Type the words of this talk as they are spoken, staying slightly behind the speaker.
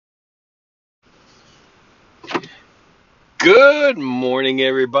Good morning,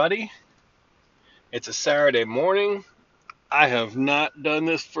 everybody. It's a Saturday morning. I have not done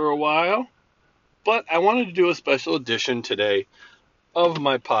this for a while, but I wanted to do a special edition today of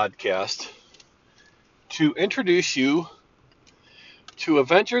my podcast to introduce you to a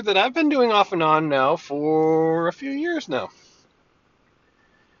venture that I've been doing off and on now for a few years now.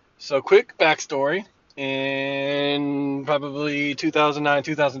 So, quick backstory. In probably 2009,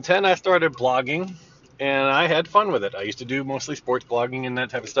 2010, I started blogging and I had fun with it. I used to do mostly sports blogging and that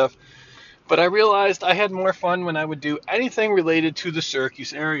type of stuff. But I realized I had more fun when I would do anything related to the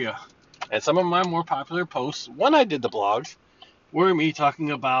Syracuse area. And some of my more popular posts, when I did the blogs, were me talking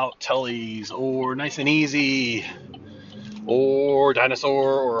about Tully's or Nice and Easy or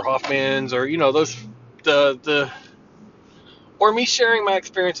Dinosaur or Hoffman's or those the or me sharing my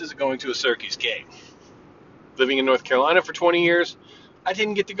experiences of going to a Syracuse game. Living in North Carolina for 20 years, I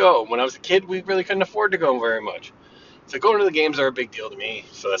didn't get to go. When I was a kid, we really couldn't afford to go very much. So going to the games are a big deal to me.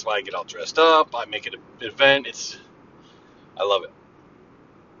 So that's why I get all dressed up. I make it an event. I love it.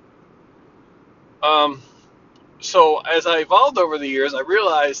 Um, so as I evolved over the years, I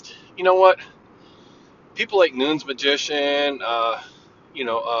realized, you know what? People like Noon's Magician, you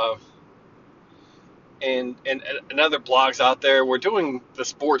know, uh, and other blogs out there were doing the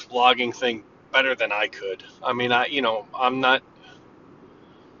sports blogging thing better than I could. I mean, I'm not,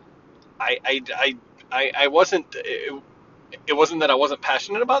 I wasn't. It wasn't that I wasn't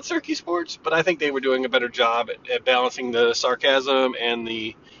passionate about Syracuse sports, but I think they were doing a better job at balancing the sarcasm and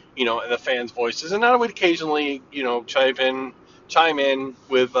and the fans' voices. And I would occasionally, chime in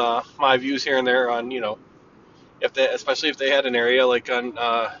with my views here and there on, if they, especially if they had an area like on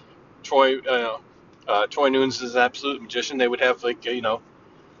Troy, Troy Nunes is an absolute magician. They would have like,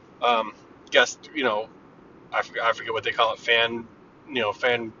 um, guest, I forget what they call it, fan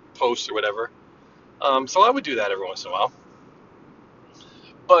posts or whatever. So I would do that every once in a while.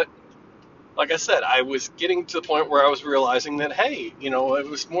 But like I said, I was getting to the point where I was realizing that, hey, it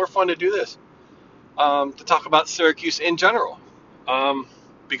was more fun to do this, to talk about Syracuse in general,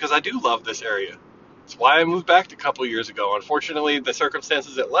 because I do love this area. It's why I moved back a couple years ago. Unfortunately, the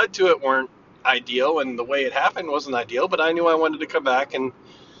circumstances that led to it weren't ideal, and the way it happened wasn't ideal, but I knew I wanted to come back, and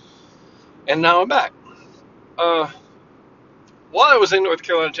now I'm back. Uh, while I was in North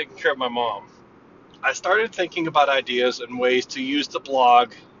Carolina taking care of my mom, I started thinking about ideas and ways to use the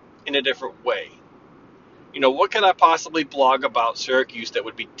blog in a different way. What could I possibly blog about Syracuse that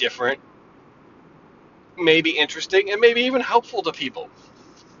would be different, maybe interesting, and maybe even helpful to people?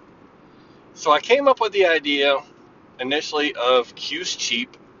 So I came up with the idea initially of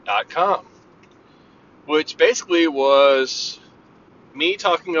CuseCheap.com, which basically was me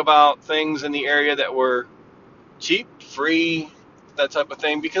talking about things in the area that were cheap, free, that type of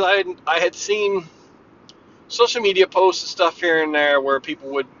thing, because I had seen social media posts and stuff here and there where people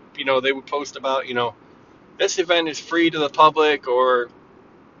would, they would post about, this event is free to the public, or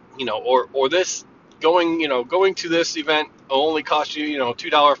or this going to this event will only cost you,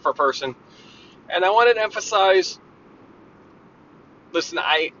 $2 per person. And I wanted to emphasize, listen,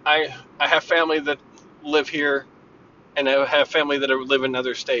 I have family that live here, and I have family that live in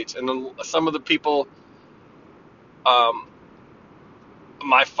other states, and some of the people, um,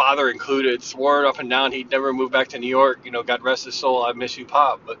 my father included, swore up and down he'd never move back to New York. God rest his soul, I miss you,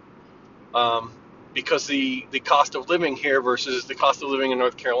 Pop. But because the cost of living here versus the cost of living in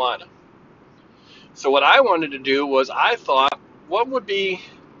North Carolina. So what I wanted to do was I thought it would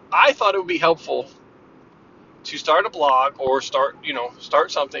be helpful to start a blog, or start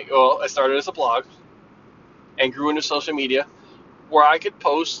something. Well, I started as a blog and grew into social media where I could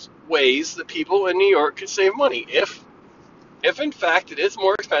post ways that people in New York could save money if in fact it is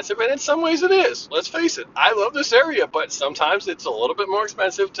more expensive, and in some ways it is. Let's face it, I love this area, but sometimes it's a little bit more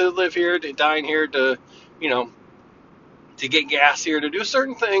expensive to live here, to dine here, you know, to get gas here, to do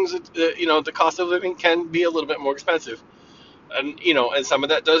certain things. The cost of living can be a little bit more expensive. And some of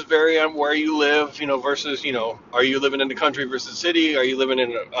that does vary on where you live, versus, are you living in the country versus the city? Are you living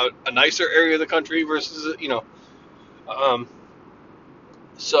in a nicer area of the country versus, um,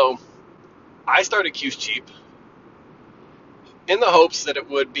 so I started CuseCheap in the hopes that it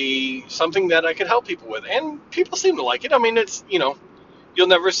would be something that I could help people with, and people seem to like it. I mean, it's, you'll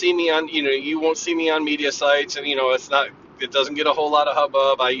never see me on, you won't see me on media sites, and, it doesn't get a whole lot of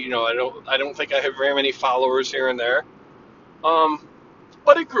hubbub. I don't think I have very many followers here and there. Um,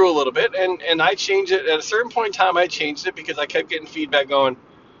 but it grew a little bit, and I changed it at a certain point in time. I changed it because I kept getting feedback going.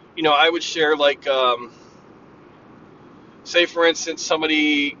 I would share, like, say for instance,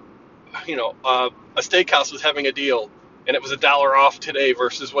 somebody, a steakhouse was having a deal, and it was $1 off today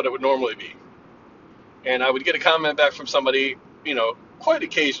versus what it would normally be. And I would get a comment back from somebody, quite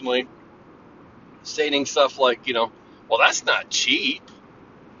occasionally, stating stuff like, well, that's not cheap.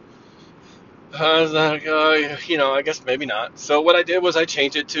 I was like, I guess maybe not. So what I did was I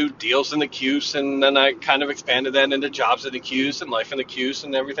changed it to deals in the Cuse, and then I kind of expanded that into jobs in the Cuse and life in the Cuse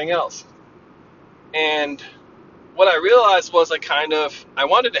and everything else. And what I realized was I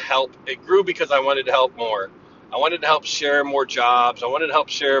wanted to help. It grew because I wanted to help more. I wanted to help share more jobs. I wanted to help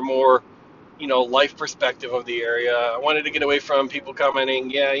share more, life perspective of the area. I wanted to get away from people commenting,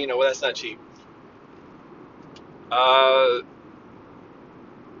 yeah, well, that's not cheap. Uh,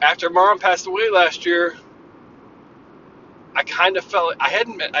 After Mom passed away last year, I kind of felt I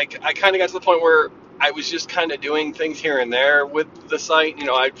kind of got to the point where I was just kind of doing things here and there with the site.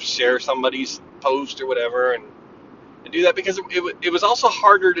 I'd share somebody's post or whatever and do that because it was also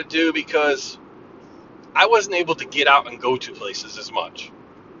harder to do because I wasn't able to get out and go to places as much.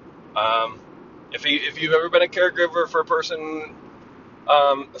 Um, if you've ever been a caregiver for a person,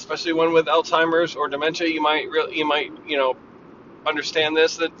 especially one with Alzheimer's or dementia, you might understand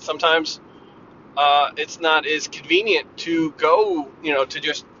this, that sometimes it's not as convenient to go, to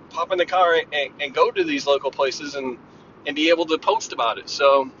just pop in the car and go to these local places and be able to post about it.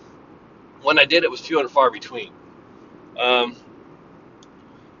 So when I did, it was few and far between. Um,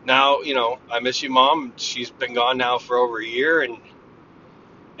 Now, I miss you, Mom. She's been gone now for over a year, and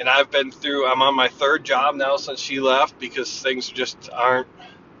I'm on my third job now since she left because things just aren't,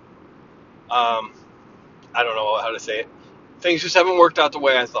 um, I don't know how to say it. Things just haven't worked out the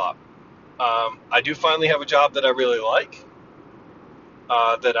way I thought. I do finally have a job that I really like,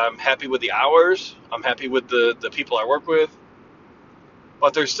 that I'm happy with the hours, I'm happy with the people I work with,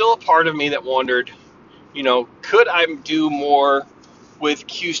 but there's still a part of me that wondered, could I do more with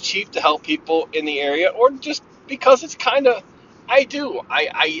CuseCheap to help people in the area, or just because it's kind of, I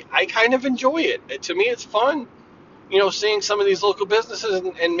kind of enjoy it. To me, it's fun, seeing some of these local businesses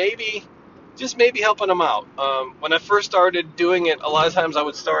and maybe, just maybe helping them out. When I first started doing it, a lot of times I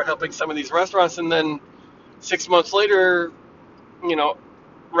would start helping some of these restaurants, and then 6 months later, you know,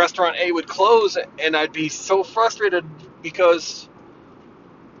 restaurant A would close, and I'd be so frustrated because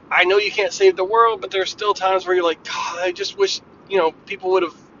I know you can't save the world, but there's still times where you're like, God, I just wish, people would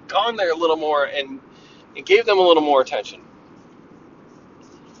have gone there a little more and gave them a little more attention.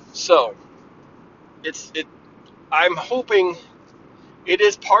 So it's it. I'm hoping, it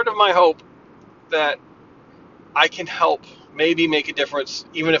is part of my hope that I can help maybe make a difference,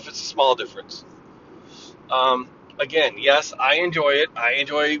 even if it's a small difference. Again, yes, I enjoy it. I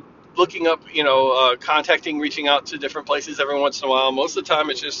enjoy looking up, contacting, reaching out to different places every once in a while. Most of the time,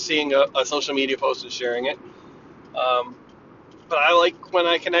 it's just seeing a social media post and sharing it. Um, but I like when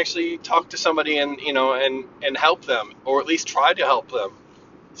I can actually talk to somebody and help them, or at least try to help them,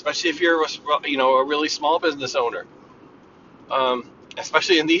 especially if you're a really small business owner.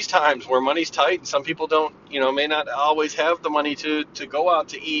 Especially in these times where money's tight, and some people don't, may not always have the money to go out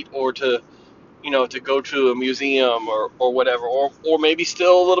to eat, or to go to a museum or whatever, or maybe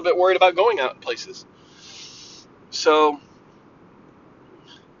still a little bit worried about going out places. So,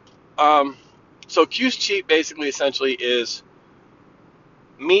 um, so CuseCheap basically essentially is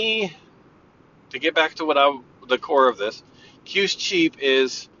me, to get back to the core of this. CuseCheap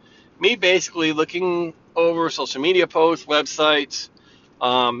is me basically looking over social media posts, websites,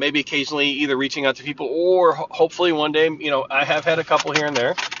 maybe occasionally either reaching out to people, or hopefully one day, I have had a couple here and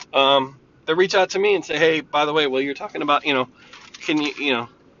there, that reach out to me and say, hey, by the way, well, you're talking about, can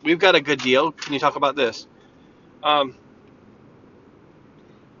we've got a good deal. Can you talk about this? Um,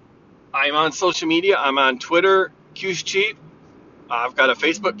 I'm on social media. I'm on Twitter, CuseCheap. I've got a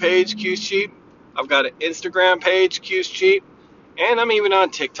Facebook page, CuseCheap. I've got an Instagram page, CuseCheap. And I'm even on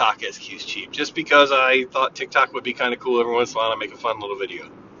TikTok as CuseCheap, just because I thought TikTok would be kind of cool every once in a while to make a fun little video.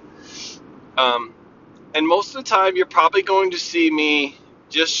 Um, and most of the time, you're probably going to see me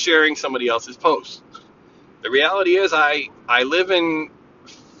just sharing somebody else's post. The reality is, I live in,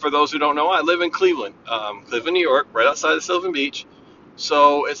 for those who don't know, I live in Cleveland, Cleveland, New York, right outside of Sylvan Beach.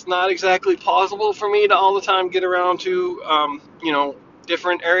 So it's not exactly possible for me to all the time get around to,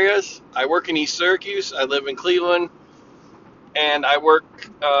 different areas. I work in East Syracuse. I live in Cleveland. And I work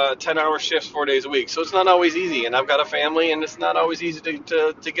 10-hour shifts 4 days a week. So it's not always easy. And I've got a family, and it's not always easy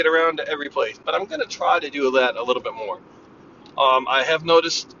to get around to every place. But I'm going to try to do that a little bit more. I have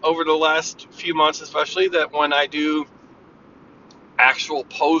noticed over the last few months especially that when I do actual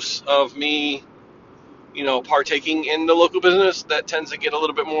posts of me, partaking in the local business, that tends to get a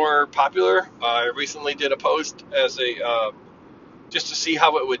little bit more popular. I recently did a post as just to see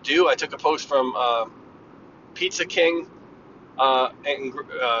how it would do. I took a post from Pizza King, and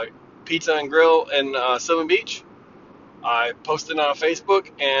Pizza and Grill in Sylvan Beach. I posted on Facebook,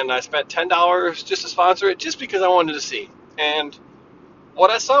 and I spent $10 just to sponsor it, just because I wanted to see. And what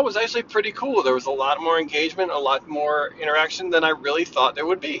I saw was actually pretty cool. There was a lot more engagement, a lot more interaction than I really thought there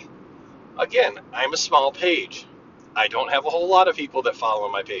would be. Again, I'm a small page. I don't have a whole lot of people that follow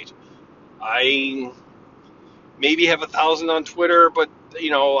my page. I maybe have 1,000 on Twitter, but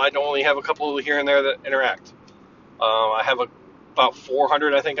I only have a couple here and there that interact. I have about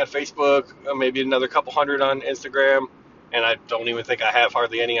 400, I think, on Facebook, maybe another couple hundred on Instagram, and I don't even think I have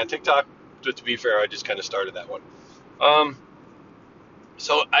hardly any on TikTok. Just to be fair, I just kind of started that one. Um,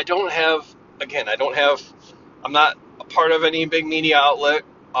 so I don't have, again, I'm not a part of any big media outlet,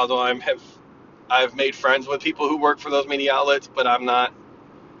 although I've made friends with people who work for those media outlets, but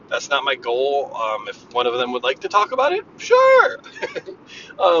that's not my goal. If one of them would like to talk about it, sure.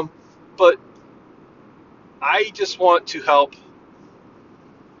 um, but I just want to help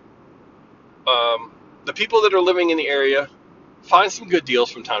the people that are living in the area find some good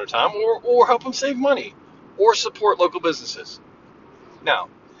deals from time to time, or help them save money, or support local businesses. Now,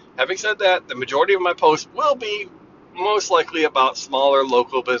 having said that, the majority of my posts will be most likely about smaller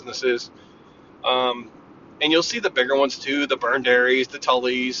local businesses. And you'll see the bigger ones too, the Burn Dairies, the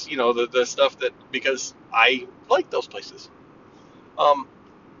Tullys, the stuff that, because I like those places. Um,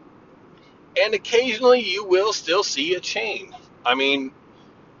 and occasionally you will still see a chain. I mean,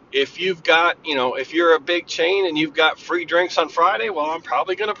 if you're a big chain and you've got free drinks on Friday, well, I'm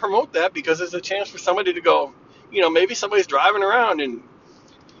probably going to promote that, because there's a chance for somebody to go, maybe somebody's driving around and,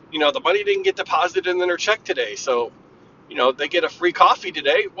 the money didn't get deposited in their check today. So, they get a free coffee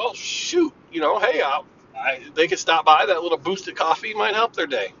today. Well, shoot, hey, they could stop by. That little boosted coffee might help their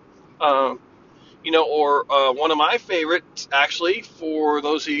day. Um, or one of my favorites, actually, for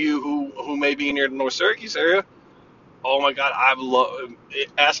those of you who may be near the North Syracuse area. Oh my God, I love.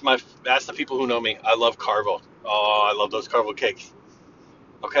 Ask the people who know me. I love Carvo. Oh, I love those Carvo cakes.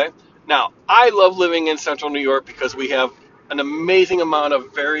 Okay. Now, I love living in Central New York because we have an amazing amount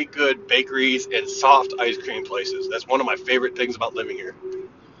of very good bakeries and soft ice cream places. That's one of my favorite things about living here.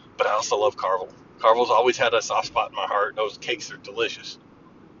 But I also love Carvo. Carvo's always had a soft spot in my heart. Those cakes are delicious.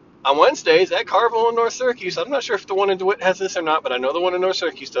 On Wednesdays at Carvo in North Syracuse, I'm not sure if the one in DeWitt has this or not, but I know the one in North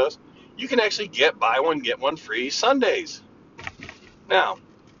Syracuse does. You can actually buy one, get one free Sundays. Now,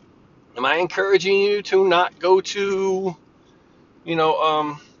 am I encouraging you to not go to, you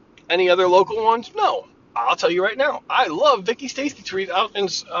know, any other local ones? No. I'll tell you right now. I love Vicky's Tasty Treat out in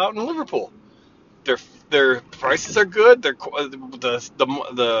Liverpool. Their their prices are good.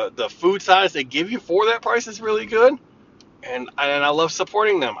 The food size they give you for that price is really good. And I love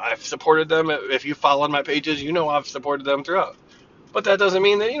supporting them. I've supported them. If you follow my pages, I've supported them throughout. But that doesn't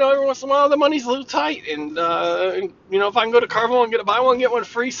mean that, every once in a while the money's a little tight. And, if I can go to Carvel and get a buy one, get one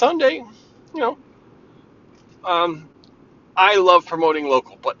free Sunday, you know, um, I love promoting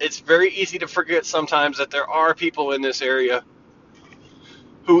local. But it's very easy to forget sometimes that there are people in this area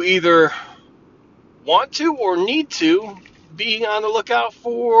who either want to or need to be on the lookout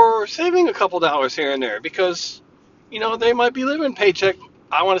for saving a couple dollars here and there, because, they might be living paycheck.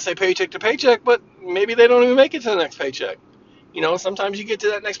 I want to say paycheck to paycheck, but maybe they don't even make it to the next paycheck. Sometimes you get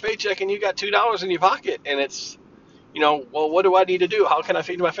to that next paycheck and you got $2 in your pocket, and it's, well, what do I need to do? How can I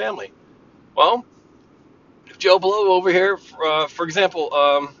feed my family? Well, if Joe Blow over here, for example,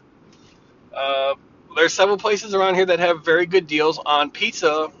 uh, there's several places around here that have very good deals on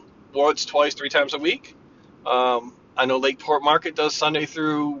pizza once, twice, three times a week. I know Lakeport Market does Sunday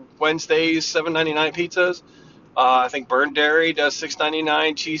through Wednesdays, $7.99 pizzas. I think Burn Dairy does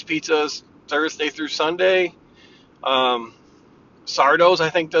 $6.99 cheese pizzas Thursday through Sunday. Sardo's, I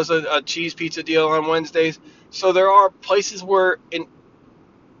think, does a cheese pizza deal on Wednesdays. So there are places where,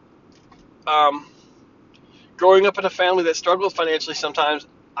 um, growing up in a family that struggles financially sometimes,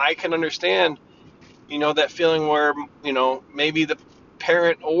 I can understand, that feeling where, maybe the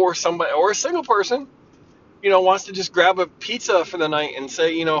parent or somebody or a single person, wants to just grab a pizza for the night and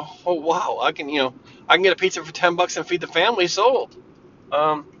say, oh wow, I can get a pizza for $10 and feed the family, sold.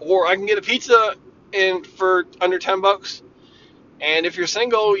 Or I can get a pizza for under $10. And if you're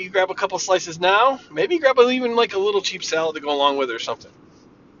single, you grab a couple slices now. Maybe grab even like a little cheap salad to go along with it or something.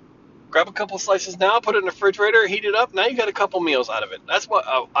 Grab a couple slices now, put it in the refrigerator, heat it up. Now you got a couple meals out of it. That's what,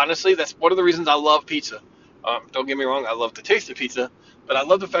 honestly, that's one of the reasons I love pizza. Don't get me wrong, I love the taste of pizza, but I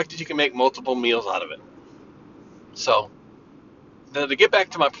love the fact that you can make multiple meals out of it. So, to get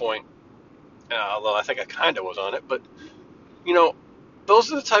back to my point, although I think I kind of was on it, but,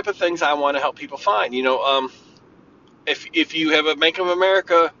 those are the type of things I want to help people find. If you have a Bank of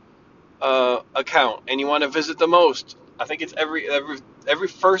America account and you want to visit the most, I think it's every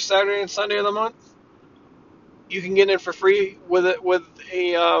first Saturday and Sunday of the month, you can get in for free with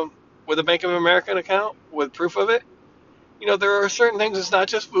a Bank of America account with proof of it. There are certain things. It's not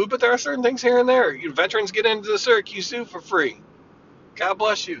just food, but there are certain things here and there. Veterans get into the Syracuse Zoo for free. God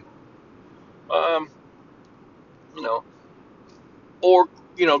bless you. Um, you know, or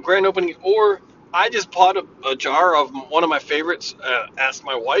grand opening, or I just bought a jar of one of my favorites. Ask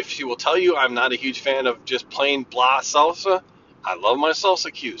my wife; she will tell you I'm not a huge fan of just plain blah salsa. I love my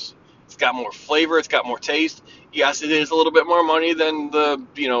salsa Cuse. It's got more flavor. It's got more taste. Yes, it is a little bit more money than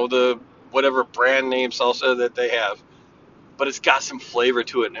the whatever brand name salsa that they have, but it's got some flavor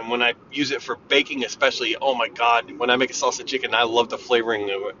to it. And when I use it for baking, especially, oh my God, when I make a salsa chicken, I love the flavoring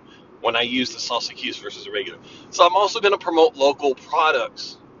of it when I use the salsa Cuse versus a regular. So I'm also going to promote local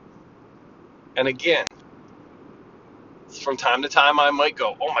products. And again, from time to time, I might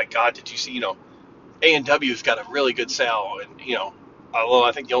go, oh my God, did you see, A&W's got a really good sale. And, although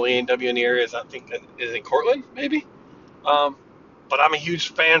I think the only A&W in the area is in Cortland, maybe. Um, but I'm a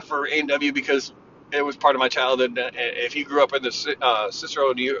huge fan for A&W because it was part of my childhood. If you grew up in the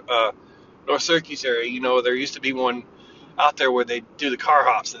Cicero, North Syracuse area, there used to be one out there where they do the car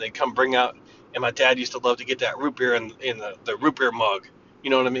hops and they come bring out. And my dad used to love to get that root beer in the root beer mug. You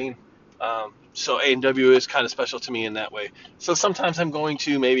know what I mean? So A&W is kind of special to me in that way. So sometimes I'm going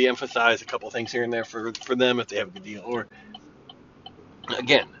to maybe emphasize a couple things here and there for them if they have a good deal. Or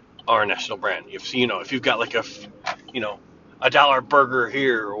again, our national brand. If you've got like a dollar burger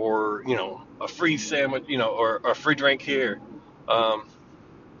here, or a free sandwich, or a free drink here. Um,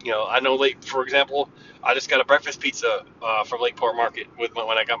 I know for example, I just got a breakfast pizza from Lakeport Market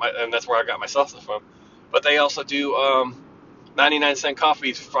when I got and that's where I got my salsa from. But they also do 99-cent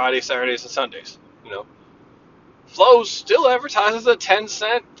coffees Fridays, Saturdays, and Sundays. You know, Flo's still advertises a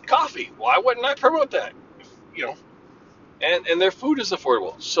 10-cent coffee. Why wouldn't I promote that? You know, and their food is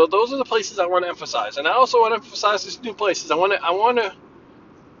affordable. So those are the places I want to emphasize, and I also want to emphasize these new places. I want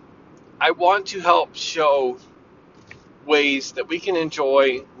to help show ways that we can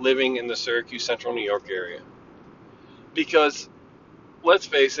enjoy living in the Syracuse, Central New York area. Because let's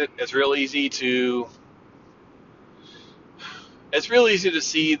face it, it's real easy to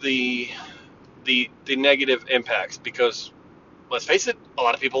see the negative impacts. Because let's face it, a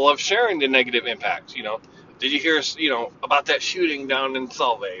lot of people love sharing the negative impacts. Did you hear about that shooting down in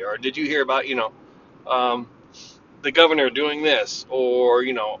Solvay, or did you hear about um, the governor doing this, or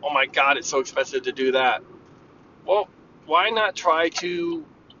oh my God, it's so expensive to do that. Well, why not try to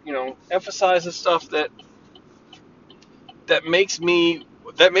emphasize the stuff that made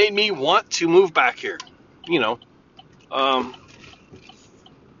me want to move back here. You know, um,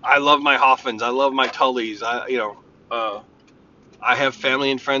 I love my Hoffmans. I love my Tullys. I have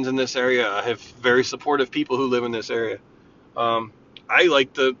family and friends in this area. I have very supportive people who live in this area. Um, I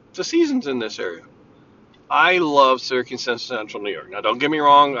like the seasons in this area. I love Syracuse, Central New York. Now, don't get me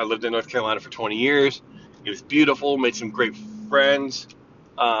wrong. I lived in North Carolina for 20 years. It was beautiful. Made some great friends.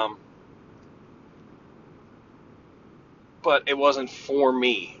 Um, but it wasn't for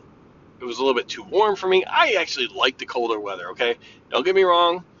me. It was a little bit too warm for me. I actually like the colder weather, okay? Don't get me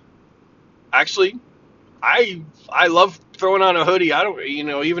wrong. Actually, I love throwing on a hoodie. I don't,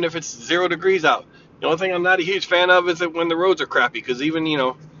 even if it's 0 degrees out. The only thing I'm not a huge fan of is that when the roads are crappy, because even,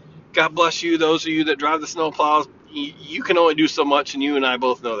 God bless you, those of you that drive the snow plows, you can only do so much, and you and I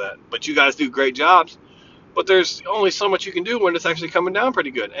both know that. But you guys do great jobs. But there's only so much you can do when it's actually coming down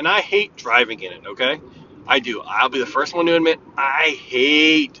pretty good. And I hate driving in it, okay? I do. I'll be the first one to admit I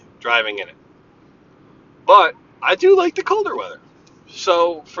hate driving in it. But I do like the colder weather.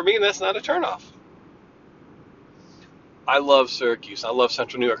 So for me, that's not a turnoff. I love Syracuse. I love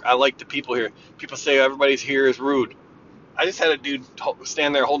Central New York. I like the people here. People say everybody's here is rude. I just had a dude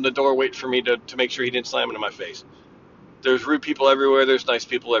stand there holding the door waiting for me to make sure he didn't slam into my face. There's rude people everywhere. There's nice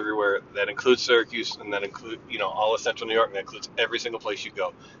people everywhere. That includes Syracuse, and that includes, all of Central New York, and that includes every single place you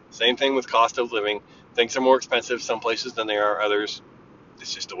go. Same thing with cost of living. Things are more expensive some places than they are others.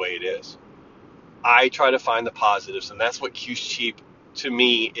 It's just the way it is. I try to find the positives, and that's what CuseCheap to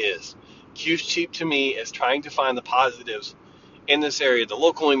me is. CuseCheap to me is trying to find the positives in this area, the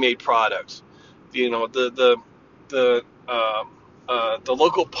locally made products, the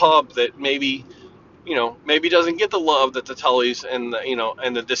local pub that maybe doesn't get the love that the Tullys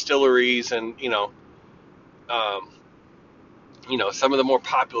and the distilleries and um, some of the more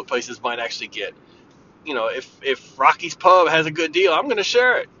popular places might actually get. If Rocky's Pub has a good deal, I'm going to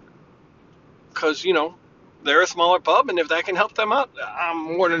share it because they're a smaller pub, and if that can help them out,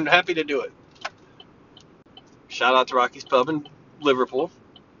 I'm more than happy to do it. Shout out to Rocky's Pub in Liverpool.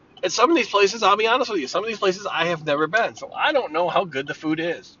 And some of these places, I'll be honest with you, some of these places I have never been, so I don't know how good the food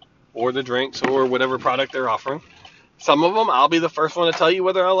is, or the drinks, or whatever product they're offering. Some of them, I'll be the first one to tell you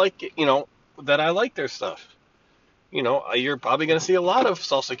whether I like it, that I like their stuff. You're probably going to see a lot of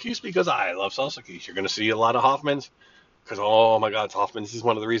salsa cuse because I love salsa cuse. You're going to see a lot of Hoffman's because, oh my God, Hoffman's is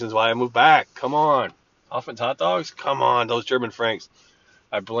one of the reasons why I moved back. Come on. Hoffman's hot dogs? Come on, those German Franks.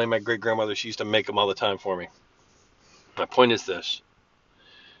 I blame my great grandmother. She used to make them all the time for me. My point is this.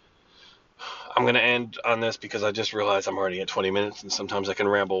 I'm going to end on this because I just realized I'm already at 20 minutes, and sometimes I can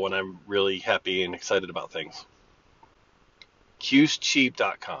ramble when I'm really happy and excited about things.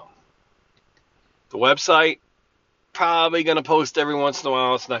 CuseCheap.com. The website, probably going to post every once in a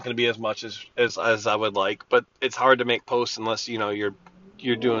while. It's not going to be as much as I would like, but it's hard to make posts unless, you're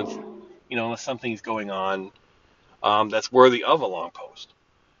doing, unless something's going on that's worthy of a long post.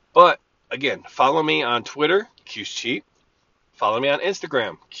 But, again, follow me on Twitter, CuseCheap. Follow me on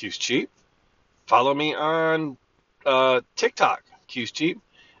Instagram, CuseCheap. Follow me on TikTok, CuseCheap.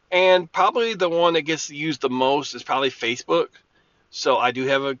 And probably the one that gets used the most is probably Facebook. So I do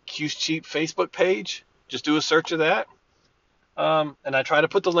have a CuseCheap Facebook page. Just do a search of that. And I try to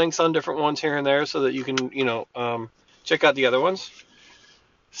put the links on different ones here and there so that you can, check out the other ones.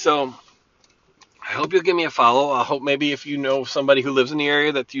 So I hope you'll give me a follow. I hope maybe if you know somebody who lives in the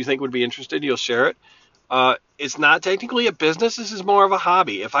area that you think would be interested, you'll share it. It's not technically a business. This is more of a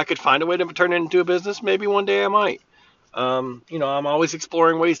hobby. If I could find a way to turn it into a business, maybe one day I might. I'm always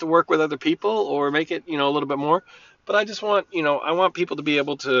exploring ways to work with other people or make it, a little bit more. But I just want, I want people to be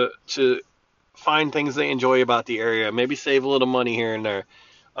able to find things they enjoy about the area. Maybe save a little money here and there.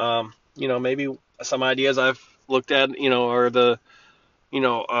 Maybe some ideas I've looked at, are the,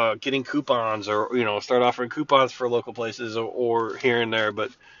 getting coupons or, start offering coupons for local places or here and there. But,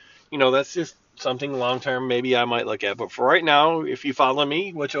 that's just something long term maybe I might look at. But for right now, if you follow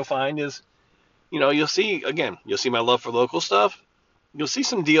me, what you'll find is, you'll see my love for local stuff. You'll see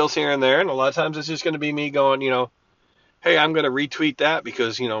some deals here and there. And a lot of times it's just going to be me going, hey, I'm going to retweet that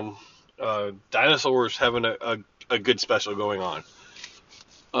because, Dinosaur's having a good special going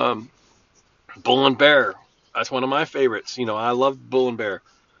on. Bull and Bear. That's one of my favorites. I love Bull and Bear.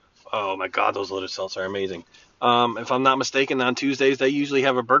 Oh my God, those loaded salts are amazing. If I'm not mistaken, on Tuesdays they usually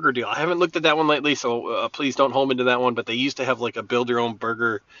have a burger deal. I haven't looked at that one lately, so please don't hold me to that one. But they used to have like a build your own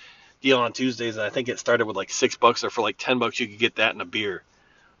burger deal on Tuesdays, and I think it started with like $6, or for like $10 you could get that and a beer.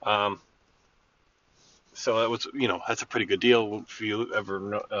 So that was, that's a pretty good deal if you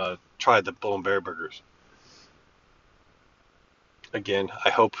ever tried the Bull and Bear burgers. Again,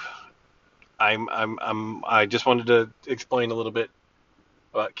 I hope I just wanted to explain a little bit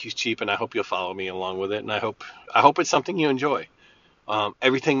about CuseCheap, and I hope you'll follow me along with it. And I hope it's something you enjoy.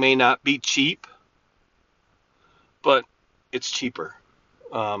 Everything may not be cheap, but it's cheaper.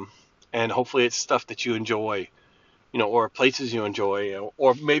 And hopefully it's stuff that you enjoy, or places you enjoy,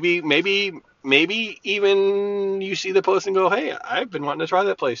 or maybe even you see the post and go, hey, I've been wanting to try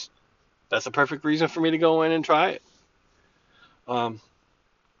that place. That's a perfect reason for me to go in and try it.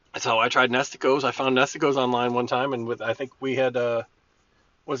 That's how I tried Nesticos. I found Nesticos online one time, and I think we had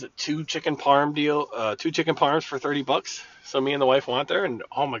was it two chicken parms for $30. So me and the wife went there, and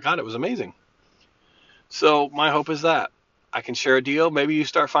oh my God, it was amazing. So my hope is that I can share a deal. Maybe you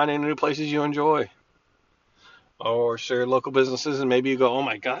start finding new places you enjoy, or share local businesses, and maybe you go, oh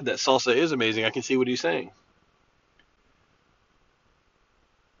my God, that salsa is amazing. I can see what he's saying.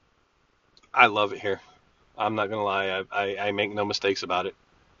 I love it here. I'm not gonna lie. I make no mistakes about it.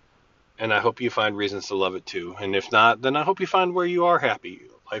 And I hope you find reasons to love it too. And if not, then I hope you find where you are happy.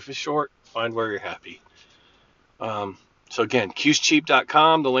 Life is short. Find where you're happy. So again,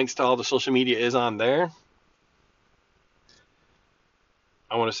 CuseCheap.com. The links to all the social media is on there.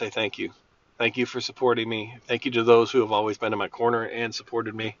 I want to say thank you. Thank you for supporting me. Thank you to those who have always been in my corner and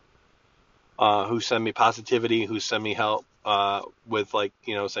supported me. Who send me positivity, who send me help with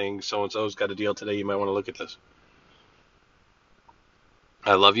saying so-and-so's got a deal today. You might want to look at this.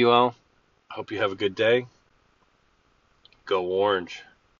 I love you all. I hope you have a good day. Go Orange.